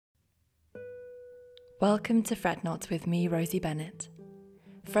Welcome to Fret Not with me, Rosie Bennett.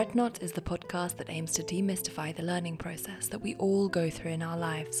 Fret Not is the podcast that aims to demystify the learning process that we all go through in our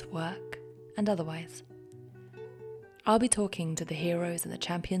lives, work, and otherwise. I'll be talking to the heroes and the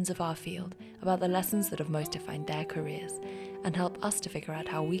champions of our field about the lessons that have most defined their careers and help us to figure out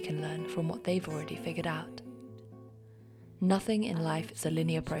how we can learn from what they've already figured out. Nothing in life is a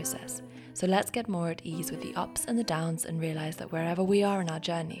linear process, so let's get more at ease with the ups and the downs and realize that wherever we are in our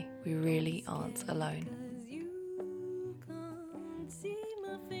journey, we really aren't alone.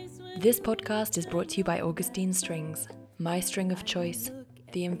 This podcast is brought to you by Augustine Strings, my string of choice,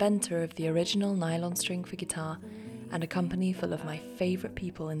 the inventor of the original nylon string for guitar, and a company full of my favourite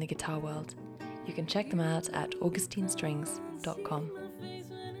people in the guitar world. You can check them out at augustinestrings.com.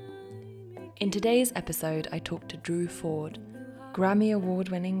 In today's episode, I talked to Drew Ford, Grammy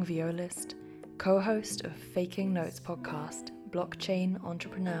Award-winning violist, co-host of Faking Notes podcast, blockchain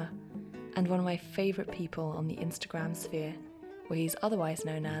entrepreneur, and one of my favourite people on the Instagram sphere, where he's otherwise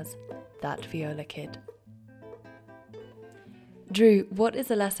known as That Viola Kid. Drew, what is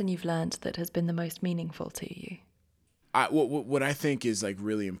a lesson you've learned that has been the most meaningful to you? What I think is like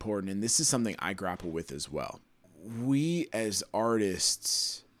really important, and this is something I grapple with as well. We as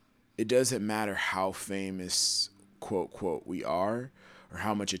artists, it doesn't matter how famous, quote, quote, we are or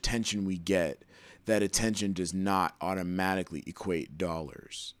how much attention we get, that attention does not automatically equate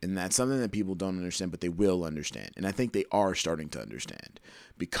dollars. And that's something that people don't understand, but they will understand. And I think they are starting to understand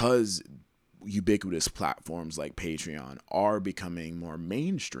because ubiquitous platforms like Patreon are becoming more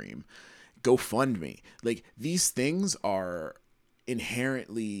mainstream. GoFundMe, like these things are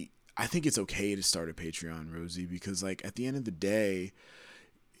inherently, I think it's okay to start a Patreon, Rosie, because like at the end of the day,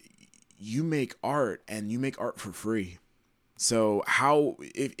 you make art and you make art for free. So how,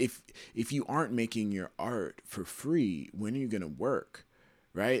 if you aren't making your art for free, when are you going to work?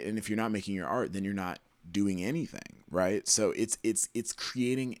 Right. And if you're not making your art, then you're not doing anything. Right. So it's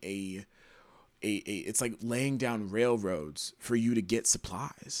creating it's like laying down railroads for you to get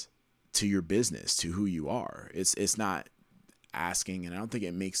supplies to your business, to who you are. It's not asking, and I don't think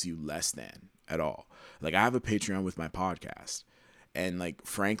it makes you less than at all. Like I have a Patreon with my podcast, and like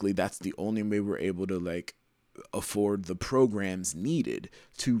frankly, that's the only way we're able to like afford the programs needed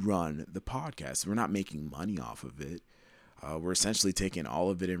to run the podcast. We're not making money off of it. We're essentially taking all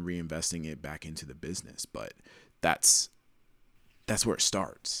of it and reinvesting it back into the business. But that's where it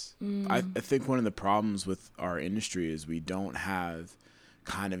starts. I think one of the problems with our industry is we don't have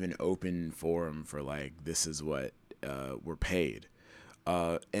kind of an open forum for like, this is what we're paid.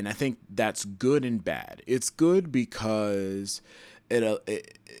 And I think that's good and bad. It's good because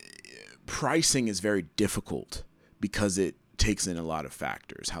pricing is very difficult because it takes in a lot of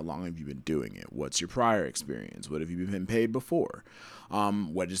factors. How long have you been doing it? What's your prior experience? What have you been paid before?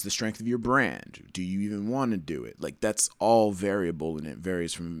 What is the strength of your brand? Do you even want to do it? Like that's all variable and it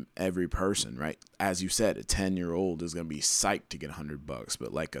varies from every person, right? As you said, a 10-year-old is going to be psyched to get $100,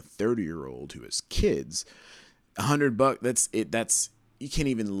 but like a 30-year-old who has kids, $100, that's it. You can't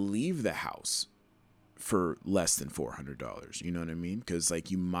even leave the house for less than $400. You know what I mean? Because like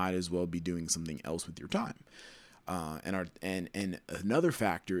you might as well be doing something else with your time. And another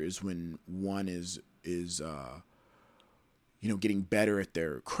factor is when one is getting better at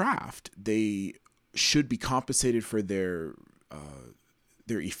their craft, they should be compensated for their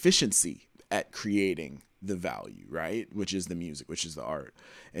efficiency at creating the value, right? Which is the music, which is the art.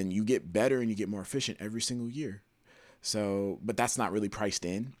 And you get better and you get more efficient every single year. So, but that's not really priced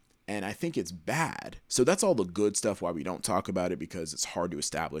in. And I think it's bad. So that's all the good stuff why we don't talk about it, because it's hard to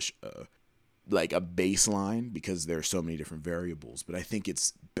establish a baseline because there are so many different variables. But I think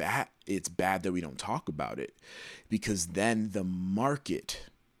it's bad that we don't talk about it, because then the market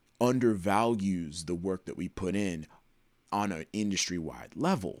undervalues the work that we put in on an industry-wide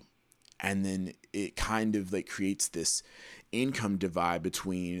level. And then it kind of like creates this income divide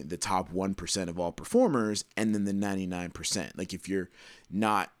between the top 1% of all performers and then the 99%. Like if you're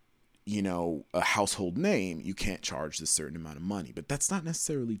not, a household name, you can't charge this certain amount of money, but that's not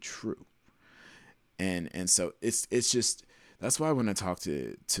necessarily true. And so it's just, that's why when I talk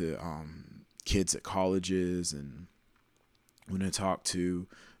to kids at colleges and when I talk to,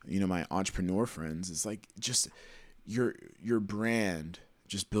 my entrepreneur friends, it's like just your brand,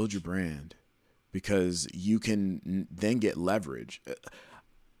 just build your brand, because you can then get leverage.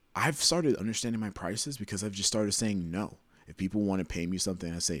 I've started understanding my prices because I've just started saying no. If people want to pay me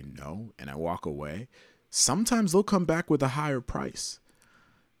something, I say no and I walk away. Sometimes they'll come back with a higher price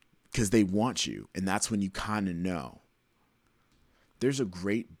because they want you. And that's when you kind of know. There's a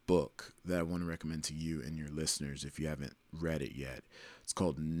great book that I want to recommend to you and your listeners if you haven't read it yet. It's It's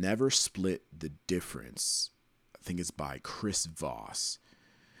called Never Split the Difference. I think it's by Chris Voss.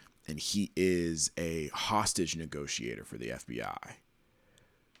 And he is a hostage negotiator for the FBI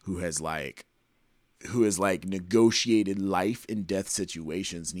who has negotiated life and death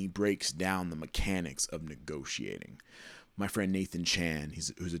situations, and he breaks down the mechanics of negotiating. My friend Nathan Chan,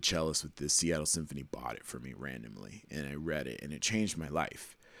 who's a cellist with the Seattle Symphony, bought it for me randomly, and I read it, and it changed my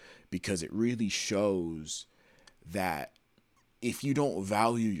life because it really shows that if you don't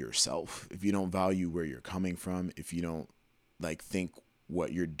value yourself, if you don't value where you're coming from, if you don't think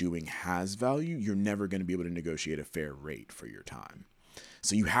what you're doing has value, you're never going to be able to negotiate a fair rate for your time.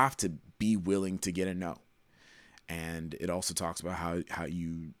 So you have to be willing to get a no. And it also talks about how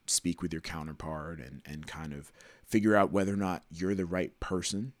you speak with your counterpart and kind of figure out whether or not you're the right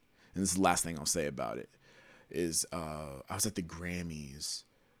person. And this is the last thing I'll say about it is I was at the Grammys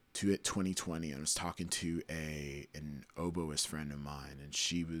 2020 and I was talking to an oboist friend of mine, and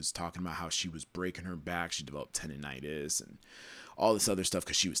she was talking about how she was breaking her back. She developed tendinitis and all this other stuff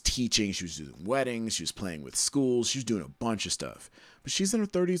because she was teaching, she was doing weddings, she was playing with schools, she was doing a bunch of stuff. But she's in her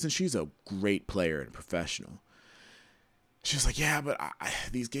 30s and she's a great player and a professional. She was like, yeah, but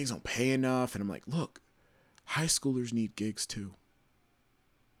these gigs don't pay enough. And I'm like, look, high schoolers need gigs too.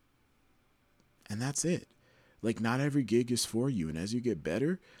 And that's it. Not every gig is for you. And as you get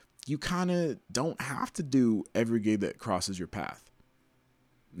better, you kind of don't have to do every gig that crosses your path.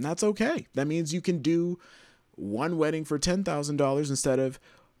 And that's okay. That means you can do one wedding for $10,000 instead of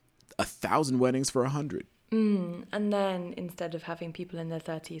 1,000 weddings for 100. And then instead of having people in their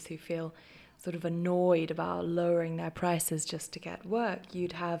 30s who feel sort of annoyed about lowering their prices just to get work,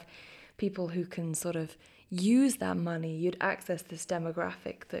 you'd have people who can sort of use that money. You'd access this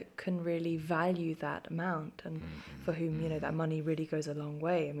demographic that can really value that amount, and for whom, that money really goes a long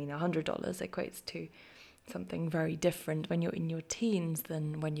way. I mean, $100 equates to something very different when you're in your teens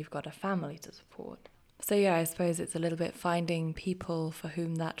than when you've got a family to support. So yeah, I suppose it's a little bit finding people for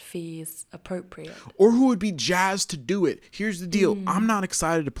whom that fee is appropriate. Or who would be jazzed to do it. Here's the deal. I'm not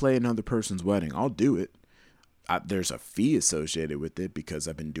excited to play another person's wedding. I'll do it. There's a fee associated with it because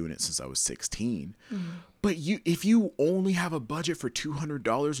I've been doing it since I was 16. But if you only have a budget for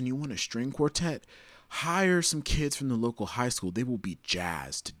 $200 and you want a string quartet, hire some kids from the local high school. They will be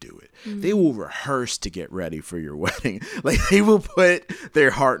jazzed to do it. They will rehearse to get ready for your wedding. They will put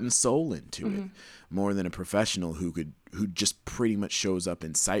their heart and soul into it more than a professional who just pretty much shows up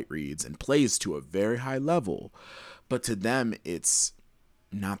in sight reads and plays to a very high level. But to them, it's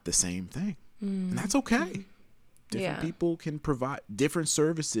not the same thing. And that's okay. Different people can provide different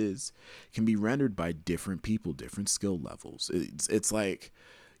services, can be rendered by different people, different skill levels. It's like,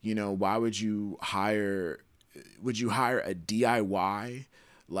 why would you hire a DIY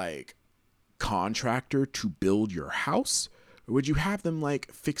contractor to build your house, or would you have them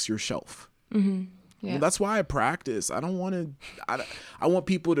fix your shelf? Yeah. Well, that's why I practice. I don't want to. I want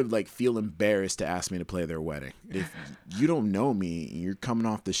people to feel embarrassed to ask me to play their wedding. If you don't know me, and you're coming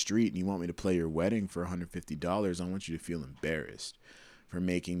off the street and you want me to play your wedding for $150, I want you to feel embarrassed for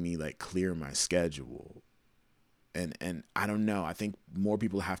making me clear my schedule. And I don't know. I think more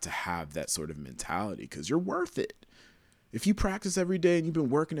people have to have that sort of mentality because you're worth it. If you practice every day and you've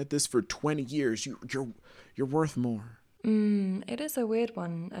been working at this for 20 years, you're worth more. It is a weird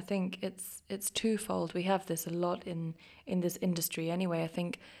one. I think it's twofold. We have this a lot in this industry anyway. I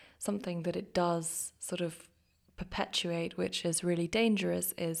think something that it does sort of perpetuate, which is really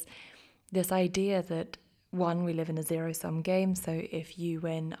dangerous, is this idea that, one, we live in a zero-sum game, so if you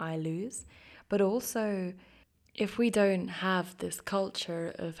win, I lose. But also, if we don't have this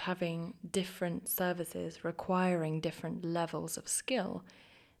culture of having different services requiring different levels of skill,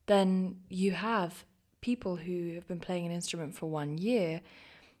 then you have people who have been playing an instrument for 1 year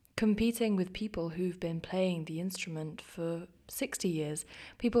competing with people who've been playing the instrument for 60 years,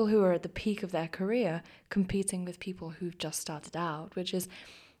 people who are at the peak of their career competing with people who've just started out, which is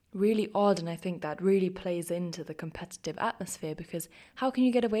really odd. And I think that really plays into the competitive atmosphere, because how can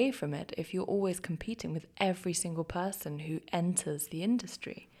you get away from it if you're always competing with every single person who enters the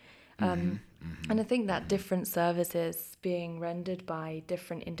industry? And I think that different services being rendered by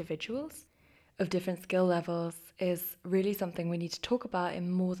different individuals of different skill levels is really something we need to talk about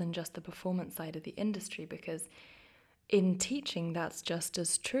in more than just the performance side of the industry, because in teaching that's just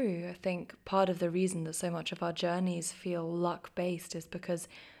as true. I think part of the reason that so much of our journeys feel luck-based is because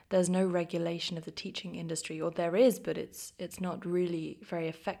there's no regulation of the teaching industry, or there is, but it's not really very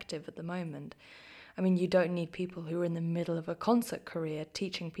effective at the moment. I mean, you don't need people who are in the middle of a concert career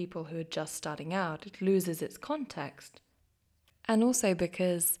teaching people who are just starting out. It loses its context. And also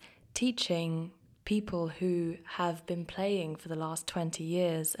because teaching people who have been playing for the last 20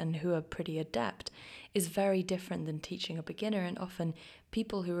 years and who are pretty adept is very different than teaching a beginner. And often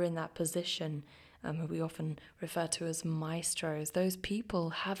people who are in that position, who we often refer to as maestros, those people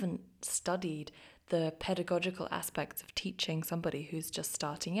haven't studied the pedagogical aspects of teaching somebody who's just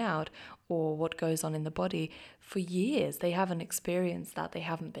starting out or what goes on in the body for years. They haven't experienced that. They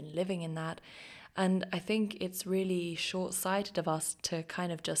haven't been living in that. And I think it's really short-sighted of us to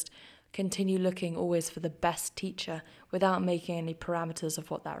kind of just continue looking always for the best teacher without making any parameters of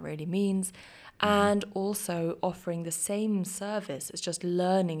what that really means. And also offering the same service as just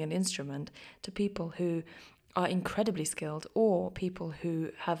learning an instrument to people who are incredibly skilled or people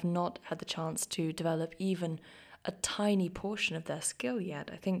who have not had the chance to develop even a tiny portion of their skill yet.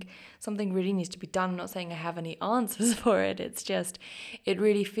 I think something really needs to be done. I'm not saying I have any answers for it. It's just, it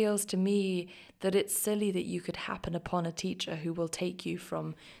really feels to me that it's silly that you could happen upon a teacher who will take you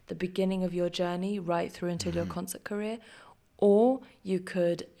from the beginning of your journey right through until your concert career. Or you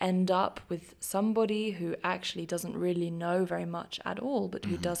could end up with somebody who actually doesn't really know very much at all, but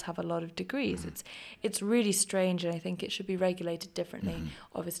who does have a lot of degrees. It's really strange, and I think it should be regulated differently.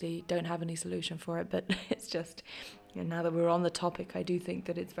 Obviously, don't have any solution for it, but it's just, now that we're on the topic, I do think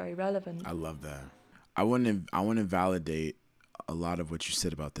that it's very relevant. I love that. I want to validate a lot of what you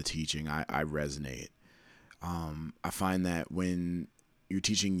said about the teaching. I resonate. I find that when you're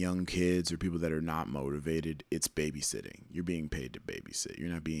teaching young kids or people that are not motivated, it's babysitting. You're being paid to babysit. You're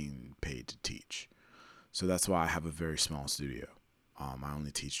not being paid to teach. So that's why I have a very small studio. I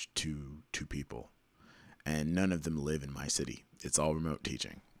only teach two people, and none of them live in my city. It's all remote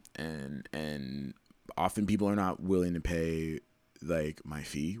teaching, and often people are not willing to pay like my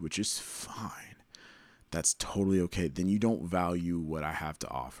fee, which is fine. That's totally okay. Then you don't value what I have to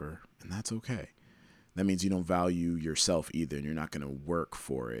offer, and that's okay. That means you don't value yourself either, and you're not going to work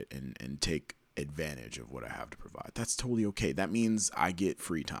for it and take advantage of what I have to provide. That's totally okay. That means I get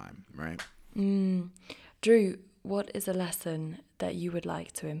free time, right? Drew, what is a lesson that you would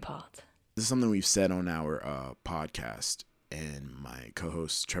like to impart? This is something we've said on our podcast, and my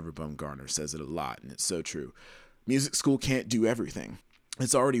co-host Trevor Bumgarner says it a lot, and it's so true. Music school can't do everything.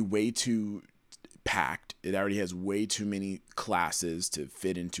 It's already way too packed. It already has way too many classes to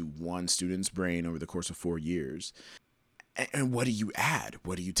fit into one student's brain over the course of 4 years. And what do you add?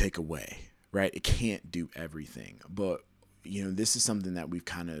 What do you take away? Right? It can't do everything. But, this is something that we've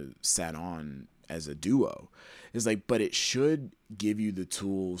kind of sat on as a duo. It's like, but it should give you the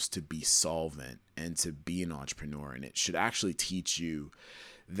tools to be solvent and to be an entrepreneur. And it should actually teach you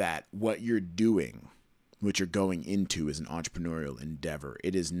that what you're doing, what you're going into, is an entrepreneurial endeavor.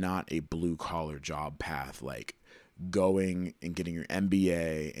 It is not a blue collar job path like going and getting your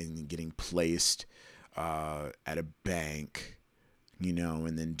MBA and getting placed at a bank,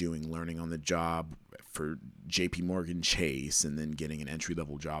 and then doing learning on the job for JP Morgan Chase and then getting an entry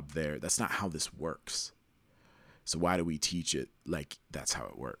level job there. That's not how this works. So why do we teach it like that's how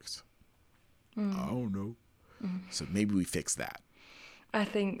it works? I don't know. So maybe we fix that. I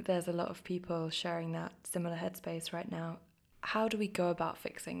think there's a lot of people sharing that similar headspace right now. How do we go about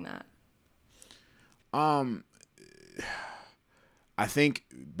fixing that? I think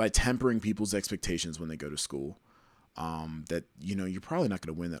by tempering people's expectations when they go to school, that, you're probably not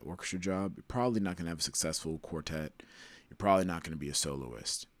going to win that orchestra job. You're probably not going to have a successful quartet. You're probably not going to be a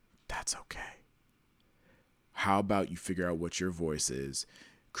soloist. That's okay. How about you figure out what your voice is?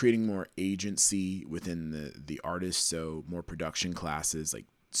 Creating more agency within the artist, so more production classes, like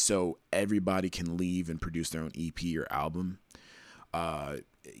so everybody can leave and produce their own EP or album.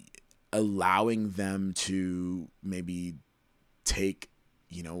 Allowing them to maybe take,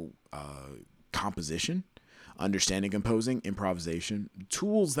 composition, understanding composing, improvisation,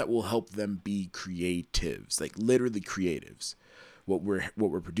 tools that will help them be creatives, like literally creatives. What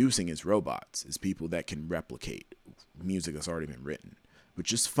we're producing is robots, is people that can replicate music that's already been written,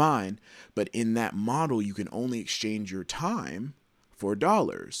 which is fine. But in that model, you can only exchange your time for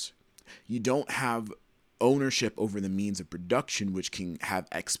dollars. You don't have ownership over the means of production, which can have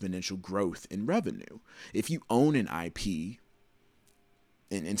exponential growth in revenue. If you own an IP,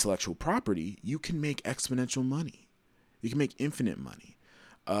 an intellectual property, you can make exponential money. You can make infinite money.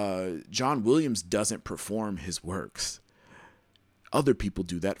 John Williams doesn't perform his works. Other people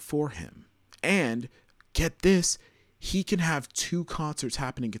do that for him. And get this, he can have 2 concerts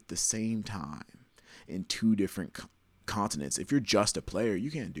happening at the same time in 2 different continents. If you're just a player, you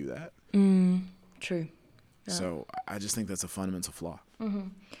can't do that. True. Yeah. So I just think that's a fundamental flaw. Mm-hmm.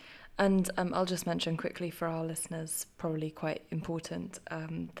 And I'll just mention quickly for our listeners, probably quite important,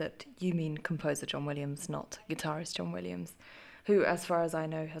 that you mean composer John Williams, not guitarist John Williams. who, as far as I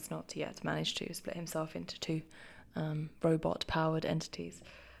know, has not yet managed to split himself into two robot-powered entities.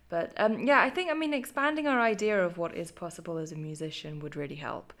 But I think, expanding our idea of what is possible as a musician would really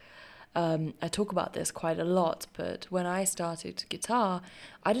help. I talk about this quite a lot, but when I started guitar,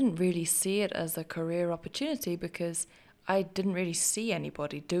 I didn't really see it as a career opportunity because I didn't really see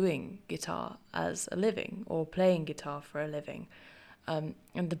anybody doing guitar as a living or playing guitar for a living. And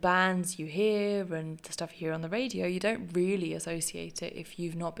the bands you hear and the stuff you hear on the radio, you don't really associate it if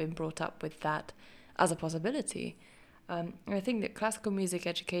you've not been brought up with that as a possibility. And I think that classical music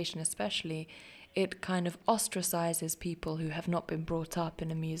education especially, it kind of ostracizes people who have not been brought up in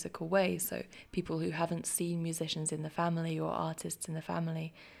a musical way, so people who haven't seen musicians in the family or artists in the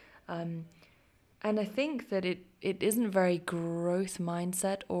family. And I think that it isn't very growth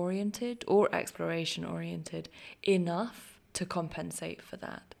mindset oriented or exploration oriented enough to compensate for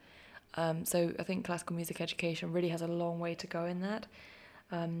that. So I think classical music education really has a long way to go in that,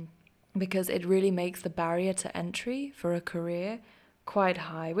 because it really makes the barrier to entry for a career quite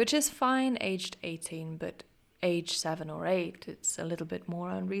high, which is fine aged 18, but age 7 or 8, it's a little bit more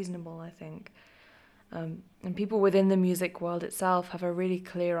unreasonable, I think. And people within the music world itself have a really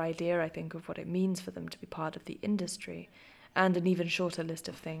clear idea, I think, of what it means for them to be part of the industry, and an even shorter list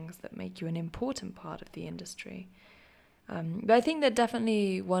of things that make you an important part of the industry. But I think that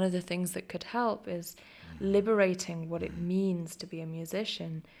definitely one of the things that could help is liberating what it means to be a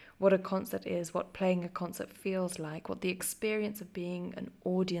musician, what a concert is, what playing a concert feels like, what the experience of being an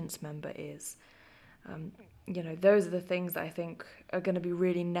audience member is. Those are the things that I think are going to be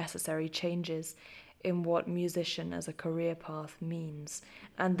really necessary changes in what musician as a career path means,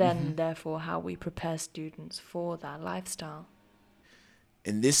 and then therefore how we prepare students for that lifestyle.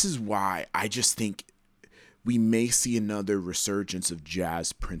 And this is why I just think we may see another resurgence of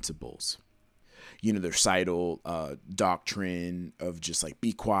jazz principles. Their recital doctrine of just like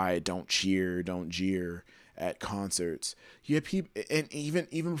be quiet, don't cheer, don't jeer at concerts. You have people, and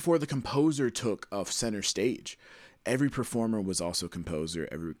even before the composer took center stage, every performer was also a composer.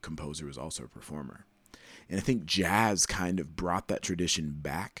 Every composer was also a performer. And I think jazz kind of brought that tradition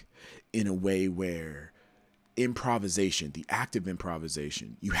back in a way where improvisation, the act of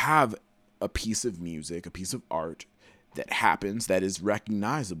improvisation, you have a piece of music, a piece of art that happens that is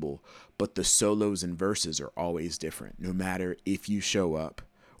recognizable, but the solos and verses are always different. No matter if you show up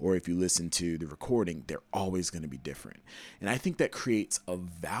or if you listen to the recording, they're always going to be different. And I think that creates a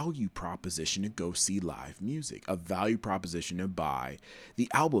value proposition to go see live music, a value proposition to buy the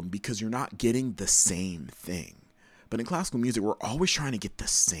album, because you're not getting the same thing. But in classical music, we're always trying to get the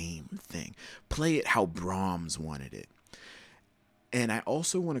same thing. Play it how Brahms wanted it. And I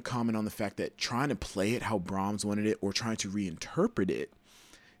also want to comment on the fact that trying to play it how Brahms wanted it or trying to reinterpret it,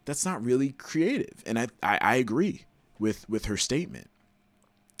 that's not really creative. And I agree with her statement.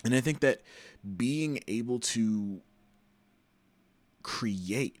 And I think that being able to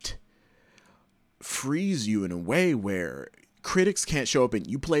create frees you in a way where critics can't show up and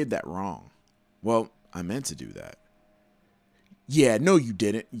you played that wrong. Well, I meant to do that. Yeah, no, you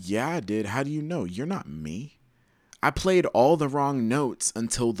didn't. Yeah, I did. How do you know? You're not me. I played all the wrong notes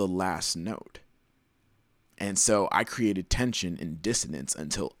until the last note. And so I created tension and dissonance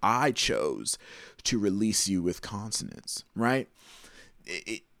until I chose to release you with consonants, right?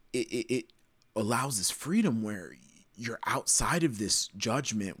 It allows this freedom where you're outside of this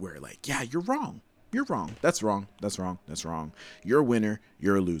judgment where like, yeah, you're wrong. You're wrong. That's wrong. That's wrong. That's wrong. You're a winner.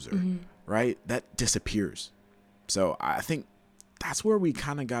 You're a loser, right? That disappears. So I think that's where we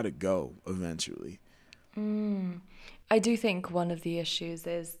kind of got to go eventually. I do think one of the issues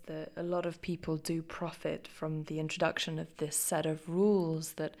is that a lot of people do profit from the introduction of this set of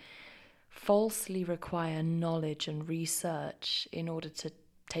rules that falsely require knowledge and research in order to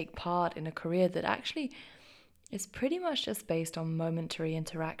take part in a career that actually is pretty much just based on momentary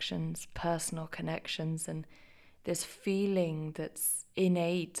interactions, personal connections, and this feeling that's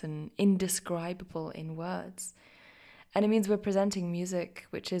innate and indescribable in words. And it means we're presenting music,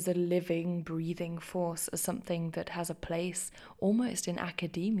 which is a living, breathing force, as something that has a place almost in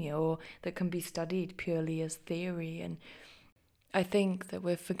academia or that can be studied purely as theory. And I think that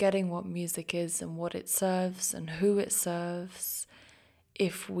we're forgetting what music is and what it serves and who it serves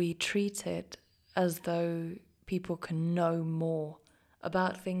if we treat it as though people can know more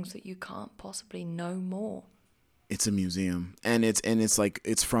about things that you can't possibly know more. It's a museum, and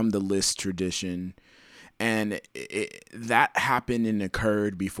it's from the Liszt tradition. And that happened and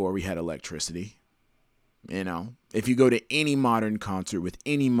occurred before we had electricity. You know, if you go to any modern concert with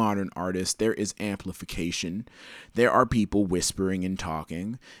any modern artist, there is amplification. There are people whispering and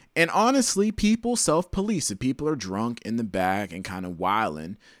talking. And honestly, people self-police. If people are drunk in the back and kind of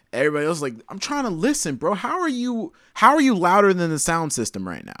wilding, everybody else is like, I'm trying to listen, bro. How are you louder than the sound system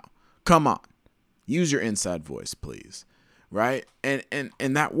right now? Come on. Use your inside voice, please. Right? And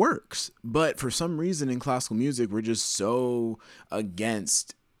that works. But for some reason in classical music, we're just so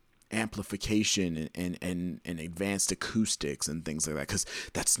against amplification and advanced acoustics and things like that, because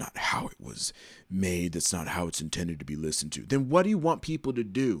that's not how it was made. That's not how it's intended to be listened to. Then what do you want people to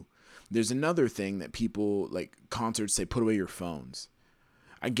do? There's another thing that people, like concerts, say, put away your phones.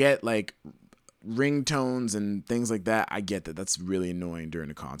 I get like ringtones and things like that. I get that. That's really annoying during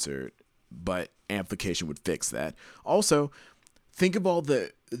a concert, but amplification would fix that. Also, think of all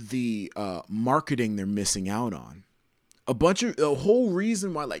the marketing they're missing out on. A whole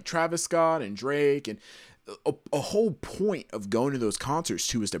reason why, like, Travis Scott and Drake, and a whole point of going to those concerts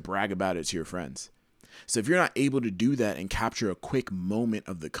too is to brag about it to your friends. So if you're not able to do that and capture a quick moment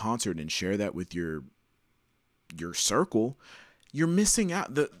of the concert and share that with your circle, you're missing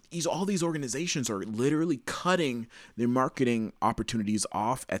out. All these organizations are literally cutting their marketing opportunities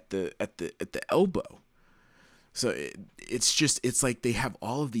off at the elbow. So it's like they have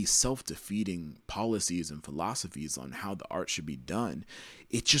all of these self-defeating policies and philosophies on how the art should be done.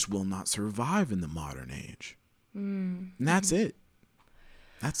 It just will not survive in the modern age. And that's it.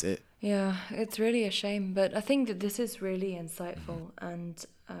 That's it. Yeah, it's really a shame. But I think that this is really insightful, and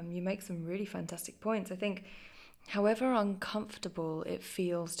you make some really fantastic points. I think however uncomfortable it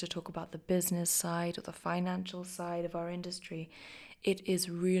feels to talk about the business side or the financial side of our industry, it is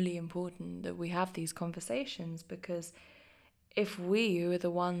really important that we have these conversations, because if we, who are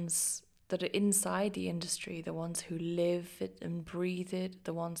the ones that are inside the industry, the ones who live it and breathe it,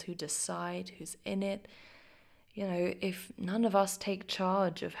 the ones who decide who's in it, if none of us take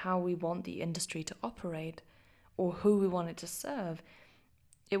charge of how we want the industry to operate or who we want it to serve,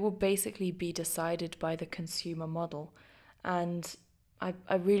 it will basically be decided by the consumer model. And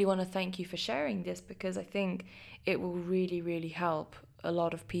I really want to thank you for sharing this, because I think it will really, really help a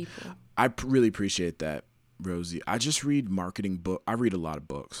lot of people. I really appreciate that, Rosie. I just read marketing book. I read a lot of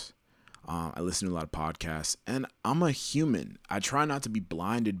books. I listen to a lot of podcasts, and I'm a human. I try not to be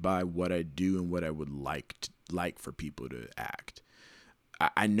blinded by what I do and what I would like for people to act.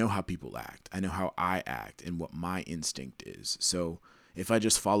 I know how people act. I know how I act and what my instinct is. So if I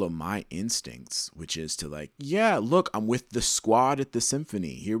just follow my instincts, which is to like, yeah, look, I'm with the squad at the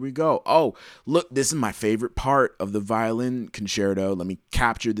symphony. Here we go. Oh, look, this is my favorite part of the violin concerto. Let me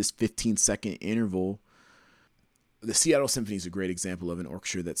capture this 15-second interval. The Seattle Symphony is a great example of an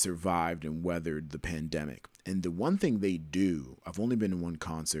orchestra that survived and weathered the pandemic. And the one thing they do, I've only been to one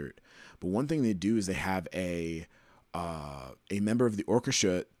concert, but one thing they do is they have a member of the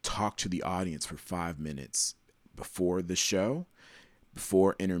orchestra talk to the audience for 5 minutes before the show,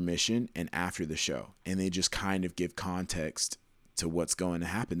 before intermission, and after the show. And they just kind of give context to what's going to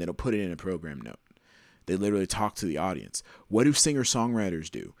happen. They don't put it in a program note. They literally talk to the audience. What do singer-songwriters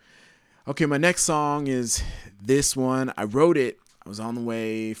do? Okay, my next song is this one. I wrote it. I was on the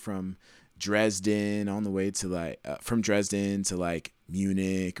way from Dresden, from Dresden to like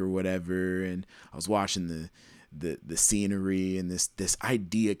Munich or whatever, and I was watching the scenery, and this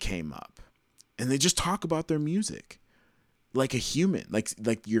idea came up, and they just talk about their music like a human, like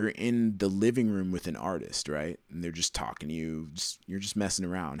you're in the living room with an artist, right? And they're just talking to you, you're just messing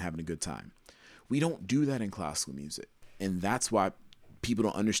around, having a good time. We don't do that in classical music, and that's why people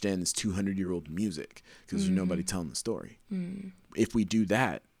don't understand this 200-year-old music, because there's nobody telling the story. If we do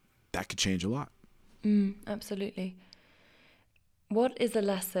that, that could change a lot. Absolutely. What is a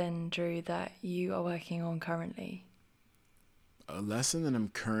lesson, Drew, that you are working on currently? A lesson that I'm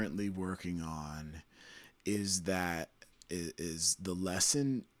currently working on is the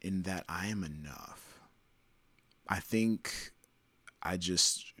lesson in that I am enough. I think I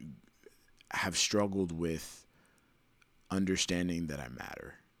just have struggled with understanding that I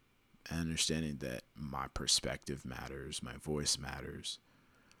matter, understanding that my perspective matters, my voice matters.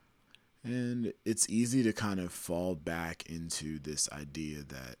 And it's easy to kind of fall back into this idea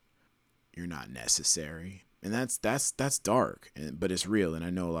that you're not necessary. And that's dark, but it's real. And I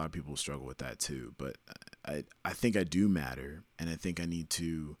know a lot of people struggle with that too. But I think I do matter. And I think I need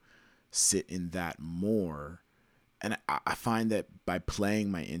to sit in that more. And I find that by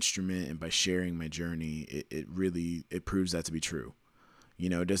playing my instrument and by sharing my journey, it proves that to be true.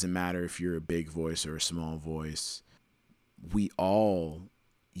 It doesn't matter if you're a big voice or a small voice. We all,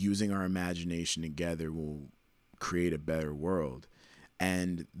 using our imagination together, will create a better world.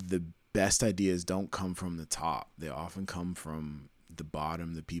 And the best ideas don't come from the top. They often come from the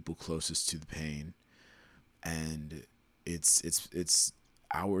bottom, the people closest to the pain. And it's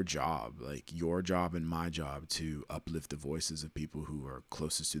our job, like your job and my job, to uplift the voices of people who are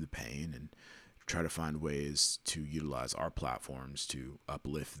closest to the pain and try to find ways to utilize our platforms to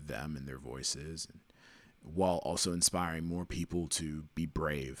uplift them and their voices, and while also inspiring more people to be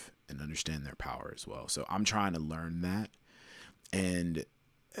brave and understand their power as well. So I'm trying to learn that and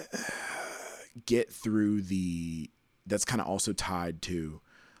get through that's kind of also tied to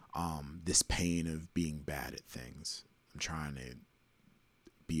this pain of being bad at things. I'm trying to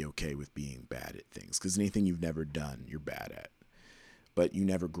be okay with being bad at things, because anything you've never done, you're bad at. But you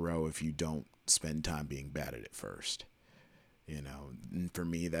never grow if you don't spend time being bad at it first. You know, and for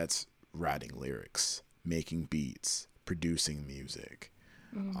me, that's writing lyrics, making beats, producing music,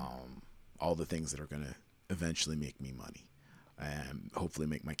 all the things that are going to eventually make me money and hopefully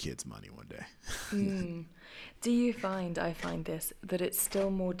make my kids money one day. Do you find, I find this, that it's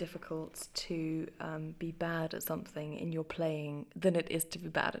still more difficult to be bad at something in your playing than it is to be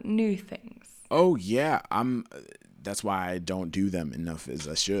bad at new things? Oh yeah, that's why I don't do them enough as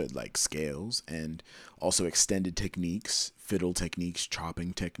I should, like scales and also extended techniques, fiddle techniques,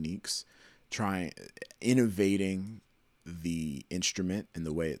 chopping techniques, innovating the instrument and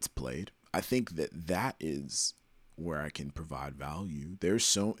the way it's played. I think that is where I can provide value.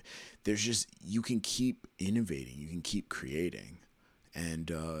 You can keep innovating, you can keep creating,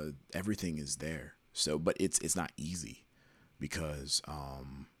 and everything is there. So, but it's not easy because,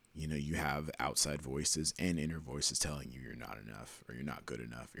 you have outside voices and inner voices telling you you're not enough, or you're not good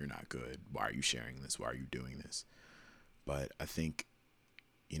enough, you're not good. Why are you sharing this? Why are you doing this? But I think,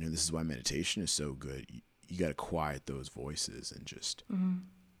 this is why meditation is so good. You got to quiet those voices and just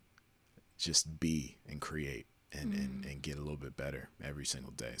be and create. And get a little bit better every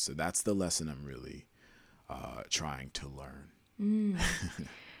single day. So that's the lesson I'm really trying to learn.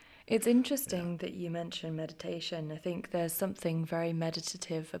 It's interesting that you mention meditation. I think there's something very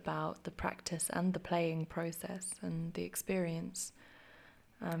meditative about the practice and the playing process and the experience.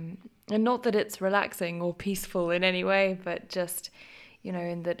 And not that it's relaxing or peaceful in any way, but just,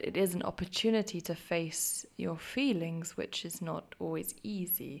 in that it is an opportunity to face your feelings, which is not always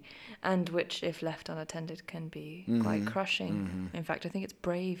easy, and which, if left unattended, can be quite crushing. In fact, I think it's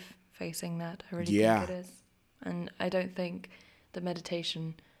brave facing that. I really think it is. And I don't think that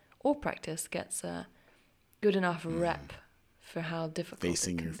meditation or practice gets a good enough rep for how difficult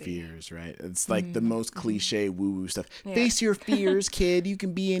facing it can your be. fears, right? It's like the most cliche woo-woo stuff. Yeah. Face your fears, kid. You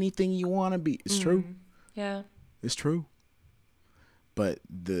can be anything you want to be. It's true. Yeah. It's true. But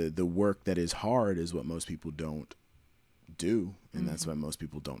the work that is hard is what most people don't do, and that's what most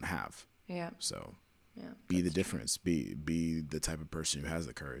people don't have. Yeah. So Yeah. be the difference. Be the type of person who has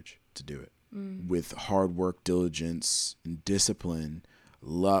the courage to do it. With hard work, diligence, and discipline,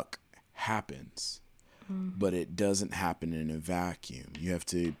 luck happens. But it doesn't happen in a vacuum. You have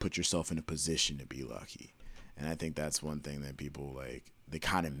to put yourself in a position to be lucky. And I think that's one thing that people they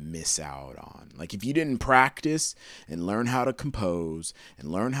kind of miss out on. Like, if you didn't practice and learn how to compose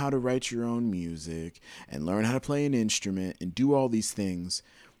and learn how to write your own music and learn how to play an instrument and do all these things,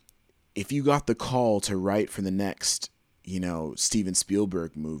 if you got the call to write for the next, Steven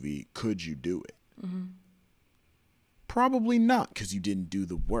Spielberg movie, could you do it? Probably not, because you didn't do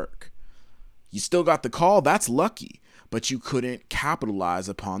the work. You still got the call. That's lucky, but you couldn't capitalize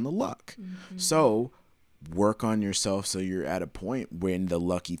upon the luck. So work on yourself so you're at a point when the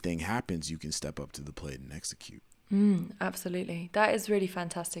lucky thing happens, you can step up to the plate and execute. Absolutely. That is really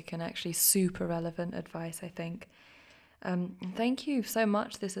fantastic and actually super relevant advice, I think. Thank you so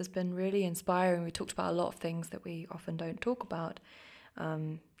much. This has been really inspiring. We talked about a lot of things that we often don't talk about,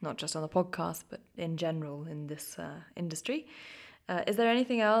 not just on the podcast, but in general in this industry. Is there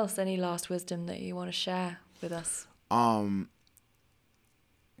anything else, any last wisdom that you want to share with us?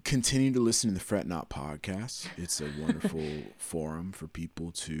 Continue to listen to the Fret Not podcast. It's a wonderful forum for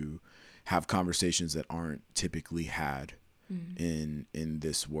people to have conversations that aren't typically had in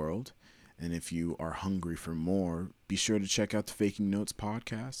this world. And if you are hungry for more, be sure to check out the Faking Notes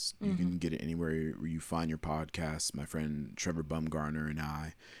podcast. You can get it anywhere where you find your podcasts. My friend Trevor Bumgarner and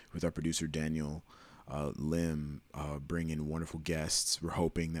I, with our producer Daniel Lim, bring in wonderful guests. We're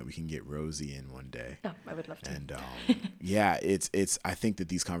hoping that we can get Rosie in one day. Oh, I would love to. And I think that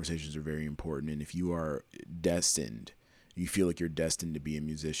these conversations are very important. And if you are destined, you feel like you're destined to be a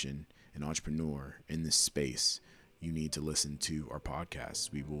musician, an entrepreneur in this space, you need to listen to our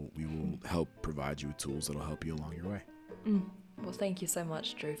podcast. We will help provide you with tools that'll help you along your way. Well, thank you so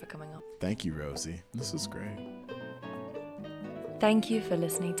much, Drew, for coming on. Thank you, Rosie. This is great. Thank you for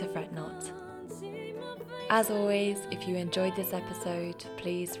listening to Fret Not. As always, if you enjoyed this episode,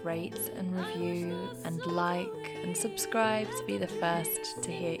 please rate and review and like and subscribe to be the first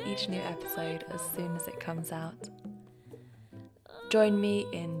to hear each new episode as soon as it comes out. Join me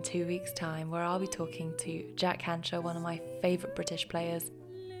in 2 weeks' time where I'll be talking to Jack Hanshaw, one of my favourite British players.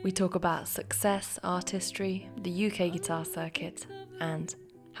 We talk about success, artistry, the UK guitar circuit, and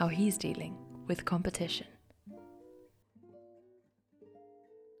how he's dealing with competition.